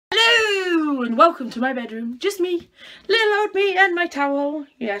Hello and welcome to my bedroom. Just me, little old me and my towel.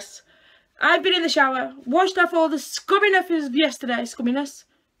 Yes, I've been in the shower, washed off all the scumminess of yesterday. Scumminess?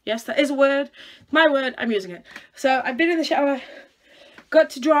 Yes, that is a word. My word, I'm using it. So I've been in the shower, got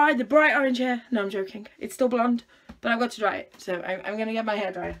to dry the bright orange hair. No, I'm joking. It's still blonde, but I've got to dry it. So I'm going to get my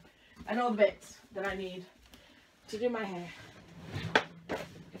hair dryer and all the bits that I need to do my hair,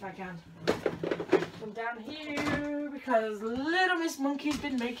 if I can. Come down here because little Miss Monkey's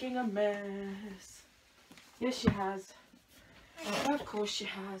been making a mess. Yes, she has. Of course she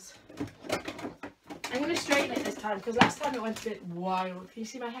has. I'm going to straighten it this time because last time it went a bit wild. Can you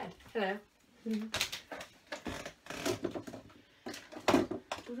see my head? Hello.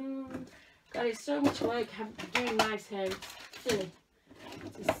 God, it's so much work doing nice hair. It's silly.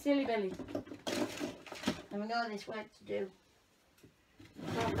 It's a silly belly. And we got all this work to do.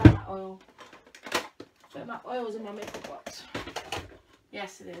 Can't find that oil. So my oil's in my makeup box.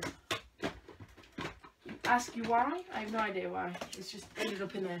 Yes, it is. Ask you why? I have no idea why. It's just ended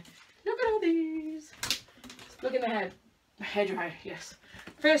up in there. Look at all these. Just look in the head. Hair dryer, yes.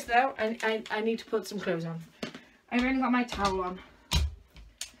 First though, I need to put some clothes on. I've only got my towel on.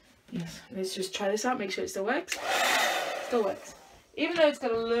 Yes, let's just try this out, make sure it still works. Still works. Even though it's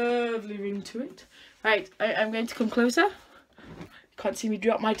got a lovely ring to it. Right, I'm going to come closer. Can't see me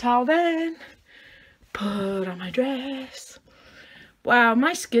drop my towel then. Put on my dress. Wow,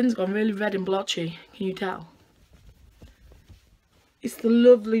 my skin's gone really red and blotchy. Can you tell? It's the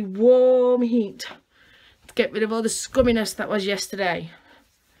lovely warm heat to get rid of all the scumminess that was yesterday.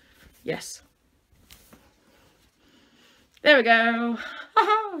 Yes. There we go.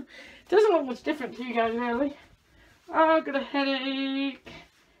 Haha. Doesn't look much different to you guys really. Oh, I've got a headache.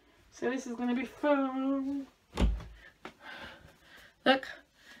 So this is going to be fun. Look,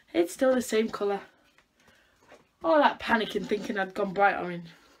 it's still the same colour. All that panicking thinking I'd gone bright orange.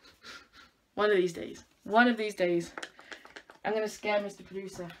 One of these days, I'm going to scare Mr.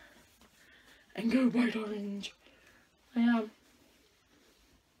 Producer and go bright orange. I am.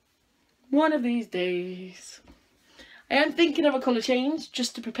 One of these days. I am thinking of a colour change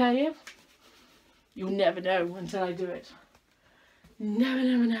just to prepare you. You'll never know until I do it. Never,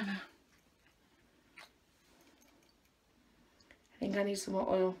 never, never. I think I need some more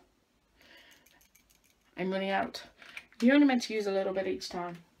oil. I'm running out. You're only meant to use a little bit each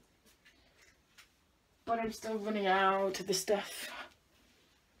time. But I'm still running out of the stuff.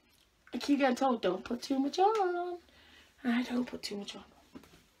 I keep getting told don't put too much on. I don't put too much on.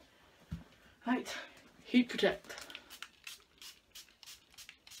 Right, heat protect.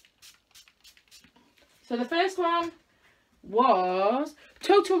 So the first one was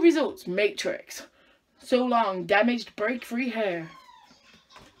Total Results Matrix. So long, damaged break-free hair.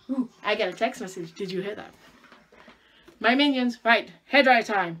 Ooh, I got a text message. Did you hear that? My minions. Right, hairdryer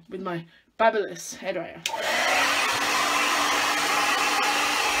time with my fabulous hairdryer.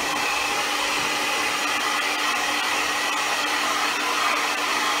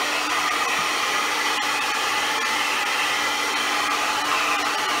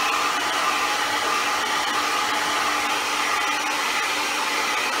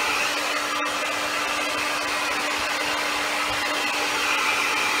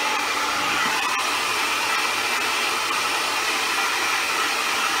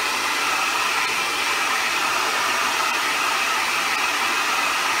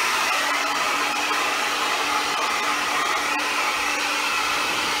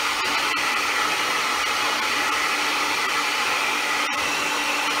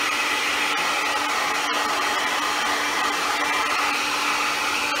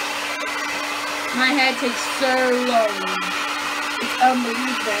 My hair takes so long. It's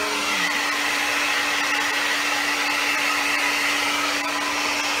unbelievable.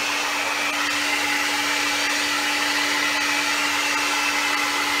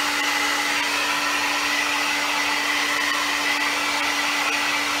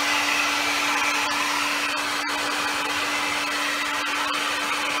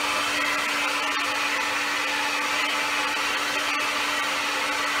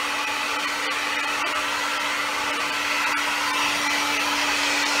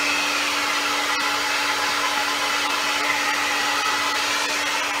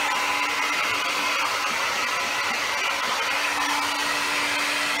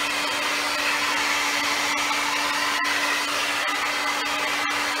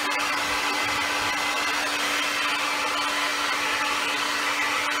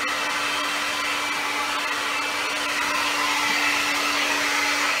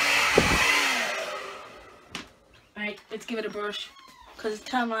 Right, let's give it a brush because it's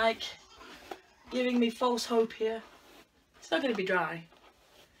kind of like giving me false hope here. It's not going to be dry.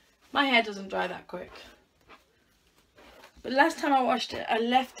 My hair doesn't dry that quick. But last time I washed it, I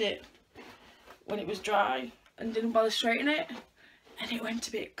left it when it was dry and didn't bother straightening it, and it went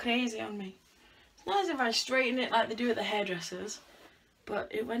a bit crazy on me. It's not as if I straighten it like they do at the hairdressers, but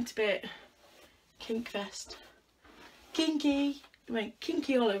it went a bit kink-fest. Kinky. It went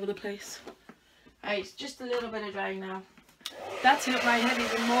kinky all over the place. Right, it's just a little bit of drying now. That's hurt my head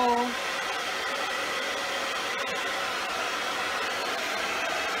even more.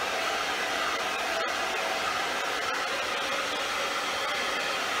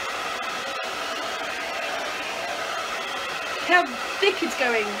 How thick it's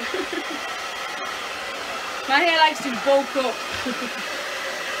going. My hair likes to bulk up.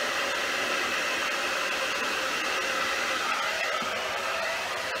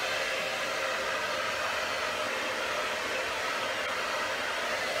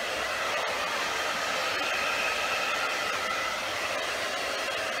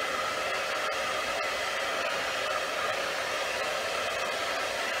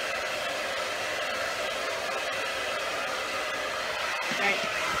 Right,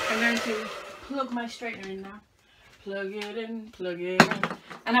 I'm going to plug my straightener in now. Plug it in, plug it in.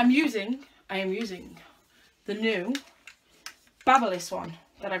 And I am using the new Babyliss one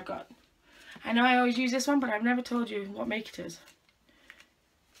that I've got. I know I always use this one, but I've never told you what make it is.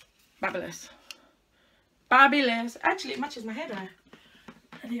 Babyliss. Babyliss. Actually, it matches my hair dryer.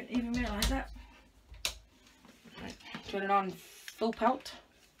 I didn't even realise that. Right, turn it on full pelt.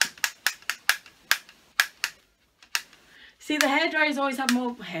 See, the hairdryers always have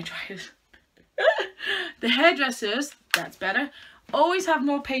more hairdryers. The hairdressers, that's better, always have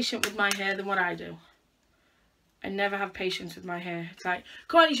more patience with my hair than what I do. I never have patience with my hair. It's like,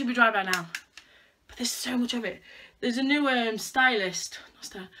 come on, you should be dry by now. But there's so much of it. There's a new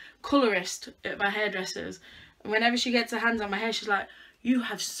colorist at my hairdressers, and whenever she gets her hands on my hair, she's like, you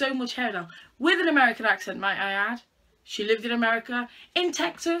have so much hair down. With an American accent, might I add. She lived in America, in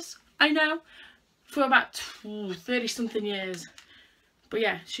Texas, I know, for about 30 something years. But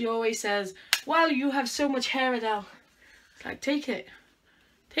yeah, she always says, wow, you have so much hair, Adele. It's like, take it.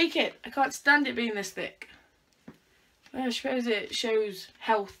 Take it. I can't stand it being this thick. Well, I suppose it shows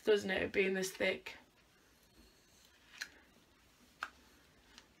health, doesn't it, of being this thick.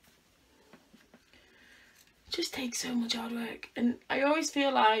 It just takes so much hard work. And I always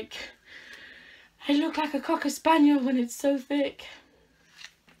feel like I look like a Cocker Spaniel when it's so thick.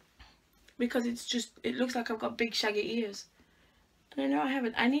 Because it's just, it looks like I've got big shaggy ears. And I know I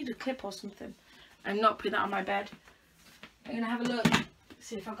haven't. I need a clip or something. I'm not putting that on my bed. I'm going to have a look.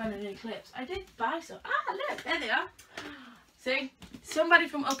 See if I've got any clips. I did buy some. Ah, look. There they are. See? Somebody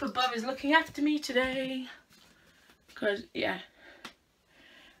from up above is looking after me today. Because, yeah.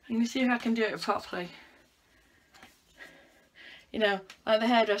 I'm going to see if I can do it properly. You know, like the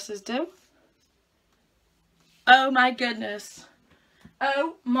hairdressers do. Oh my goodness.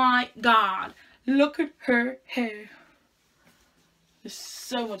 Oh my god. Look at her hair. There's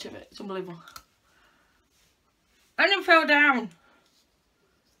so much of it. It's unbelievable. And it fell down.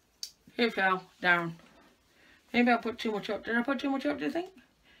 It fell down. Maybe I put too much up. Did I put too much up, do you think?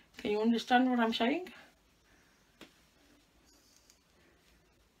 Can you understand what I'm saying?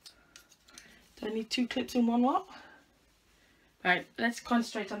 Do I need two clips in one what? Right, let's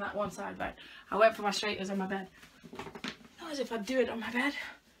concentrate on that one side. Right, I went for my straighteners on my bed. Not as if I'd do it on my bed.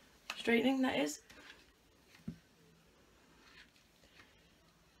 Straightening, that is.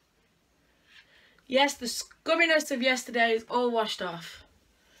 Yes, the scumminess of yesterday is all washed off.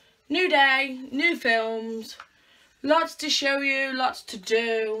 New day, new films, lots to show you, lots to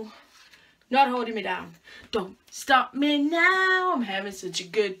do. Not holding me down. Don't stop me now, I'm having such a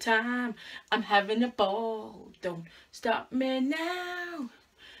good time. I'm having a ball. Don't stop me now.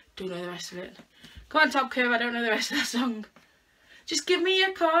 Don't know the rest of it. Come on, Top Curve, I don't know the rest of that song. Just give me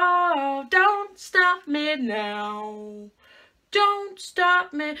a call. Don't stop me now. Don't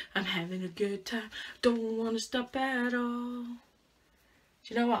stop me. I'm having a good time. Don't want to stop at all. Do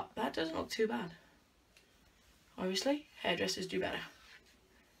you know what? That doesn't look too bad. Obviously, hairdressers do better.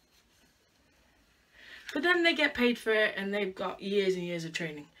 But then they get paid for it and they've got years and years of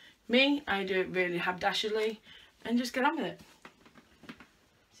training. Me, I do it really habdashedly and just get on with it.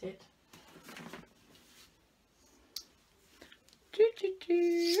 That's it.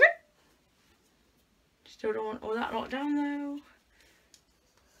 Still don't want all that locked down though.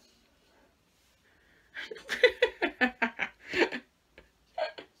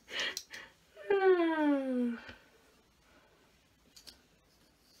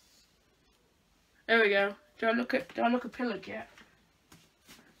 There we go. Do I look a pillock yet?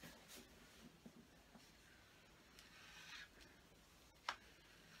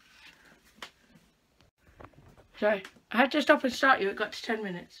 Sorry, I had to stop and start you. It got to 10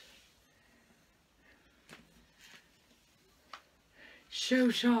 minutes.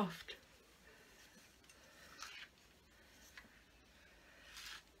 So soft.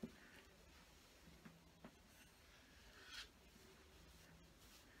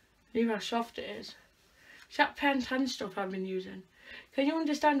 Look how soft it is. It's that pen tan stuff I've been using. Can you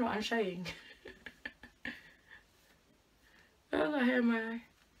understand what I'm saying? Oh, I hear my eye.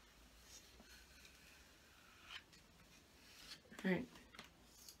 Right.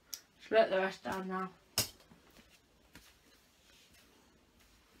 Let's let the rest down now.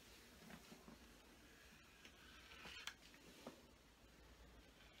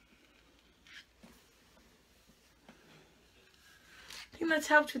 I think that's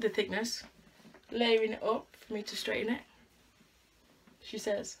helped with the thickness. Layering it up for me to straighten it. She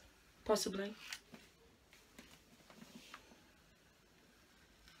says, possibly.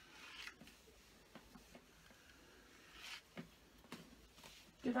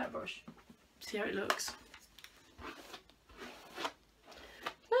 Give that brush. See how it looks.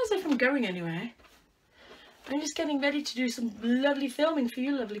 Not as if I'm going anywhere. I'm just getting ready to do some lovely filming for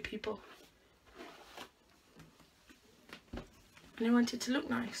you lovely people. And I want it to look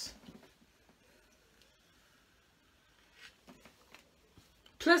nice.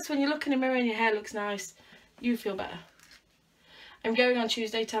 Plus, when you look in the mirror and your hair looks nice, you feel better. I'm going on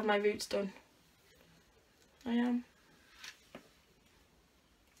Tuesday to have my roots done. I am.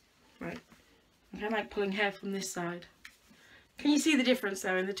 Right. I'm kind of like pulling hair from this side. Can you see the difference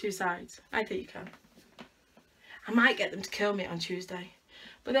there in the two sides? I think you can. I might get them to curl me on Tuesday.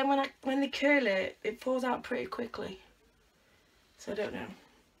 But then when they curl it, it falls out pretty quickly. So I don't know.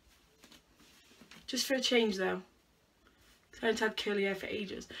 Just for a change though. Because I haven't had curly hair for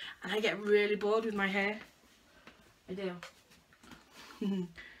ages. And I get really bored with my hair. I do.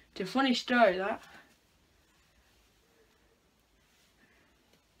 It's a funny story that.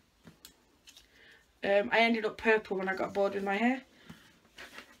 I ended up purple when I got bored with my hair.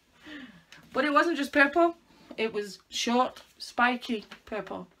 But it wasn't just purple. It was short, spiky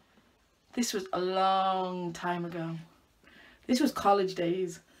purple. This was a long time ago. This was college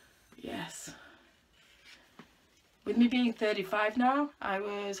days. Yes. With me being 35 now, how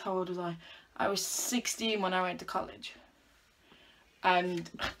old was I? I was 16 when I went to college. And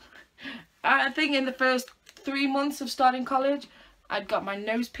I think in the first 3 months of starting college, I'd got my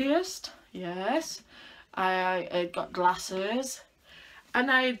nose pierced. Yes. I had got glasses.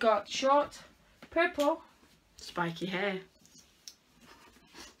 And I had got short, purple, spiky hair.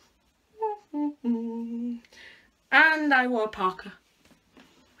 And I wore a parka.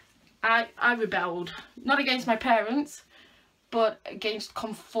 I rebelled. Not against my parents, but against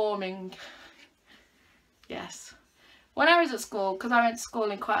conforming. Yes. When I was at school, because I went to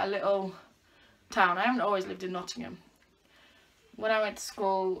school in quite a little town. I haven't always lived in Nottingham. When I went to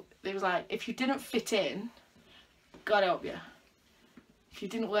school, it was like, if you didn't fit in, God help you. If you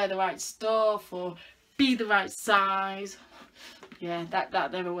didn't wear the right stuff or be the right size, yeah,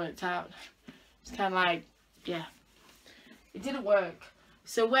 that never worked out. It's kind of like, yeah, it didn't work.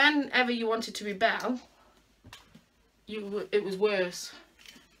 So whenever you wanted to rebel, it was worse.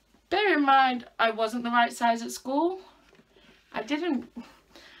 Bear in mind, I wasn't the right size at school. I didn't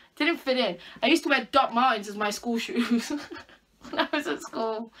fit in. I used to wear Doc Martens as my school shoes when I was at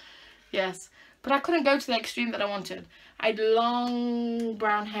school. Yes, but I couldn't go to the extreme that I wanted. I had long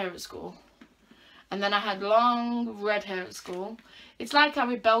brown hair at school. And then I had long red hair at school. It's like I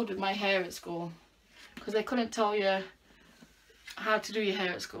rebelled with my hair at school. Because they couldn't tell you how to do your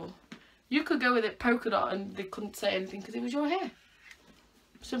hair at school. You could go with it polka dot and they couldn't say anything because it was your hair.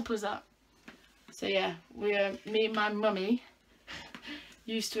 Simple as that. So yeah, me and my mummy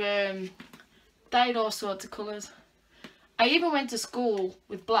used to dyed all sorts of colours. I even went to school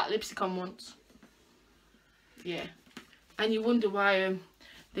with black lipstick on once. Yeah. And you wonder why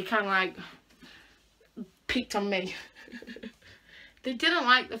they kind of like picked on me. They didn't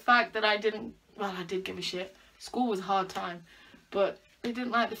like the fact that I didn't, well, I did give a shit. School was a hard time. But they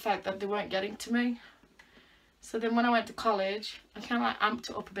didn't like the fact that they weren't getting to me. So then when I went to college, I kind of like amped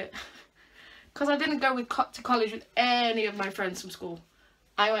it up a bit. Because I didn't go to college with any of my friends from school.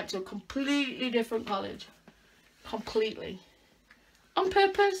 I went to a completely different college. Completely. On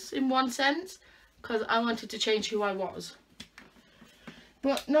purpose, in one sense. Because I wanted to change who I was.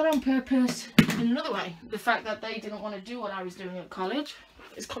 But not on purpose in another way. The fact that they didn't want to do what I was doing at college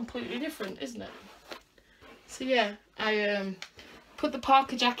is completely different, isn't it? So yeah, I put the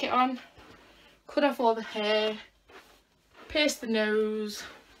parka jacket on, cut off all the hair, pierced the nose.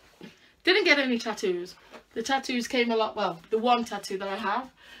 Didn't get any tattoos. The tattoos came a lot, well, the one tattoo that I have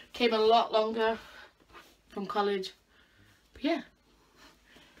came a lot longer from college. But yeah,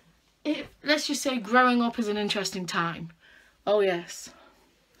 let's just say growing up is an interesting time. Oh yes.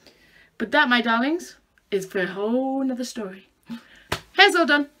 But that, my darlings, is for a whole nother story. Hair's all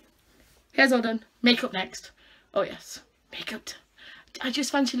done. Hair's all done. Makeup next. Oh yes, makeup. I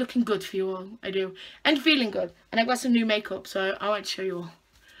just fancy looking good for you all. I do. And feeling good. And I've got some new makeup, so I want to show you all.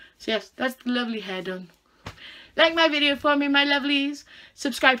 So yes, that's the lovely hair done. Like my video for me, my lovelies.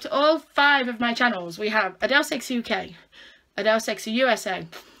 Subscribe to all 5 of my channels. We have Adelesexyuk UK, Adelesexy USA,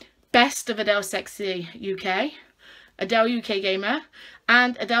 Best of Adelesexy UK, Adele UK Gamer,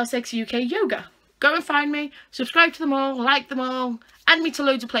 and Adelesexy UK Yoga. Go and find me, subscribe to them all, like them all, add me to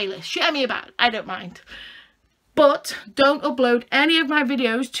loads of playlists, share me about, I don't mind. But don't upload any of my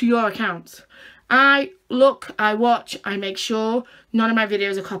videos to your accounts. I look, I watch, I make sure none of my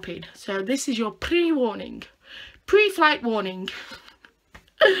videos are copied. So this is your pre-warning, pre-flight warning.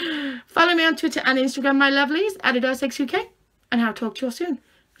 Follow me on Twitter and Instagram, my lovelies, at Adelesexyuk UK, and I'll talk to you all soon.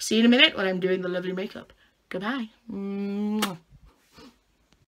 See you in a minute when I'm doing the lovely makeup. Goodbye. Mwah.